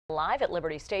Live at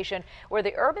Liberty Station, where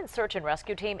the Urban Search and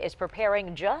Rescue Team is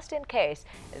preparing just in case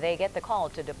they get the call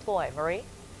to deploy. Marie?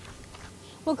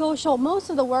 Well, Goshel, most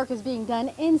of the work is being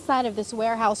done inside of this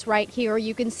warehouse right here.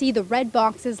 You can see the red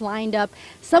boxes lined up.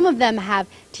 Some of them have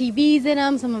TVs in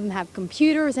them, some of them have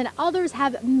computers, and others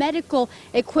have medical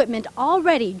equipment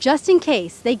already just in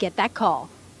case they get that call.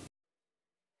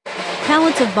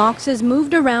 Pallets of boxes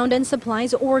moved around and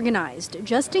supplies organized,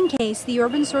 just in case the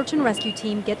Urban Search and Rescue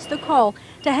Team gets the call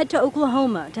to head to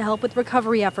Oklahoma to help with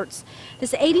recovery efforts.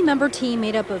 This 80-member team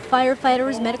made up of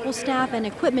firefighters, medical staff, and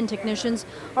equipment technicians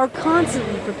are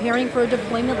constantly preparing for a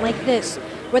deployment like this,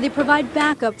 where they provide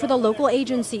backup for the local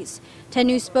agencies. 10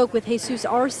 News spoke with Jesus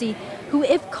Arce, who,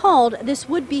 if called, this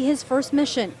would be his first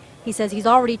mission. He says he's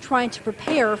already trying to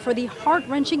prepare for the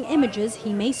heart-wrenching images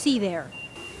he may see there.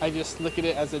 I just look at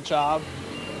it as a job,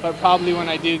 but probably when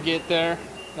I do get there,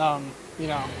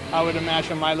 I would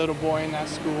imagine my little boy in that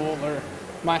school or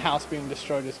my house being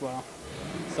destroyed as well.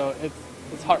 So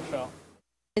it's heartfelt.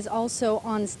 Is also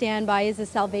on standby is the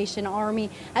Salvation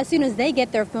Army. As soon as they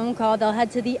get their phone call, they'll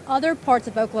head to the other parts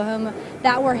of Oklahoma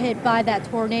that were hit by that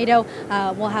tornado.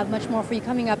 We'll have much more for you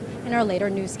coming up in our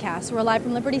later newscast. We're live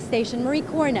from Liberty Station. Marie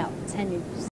Coronel, 10 News.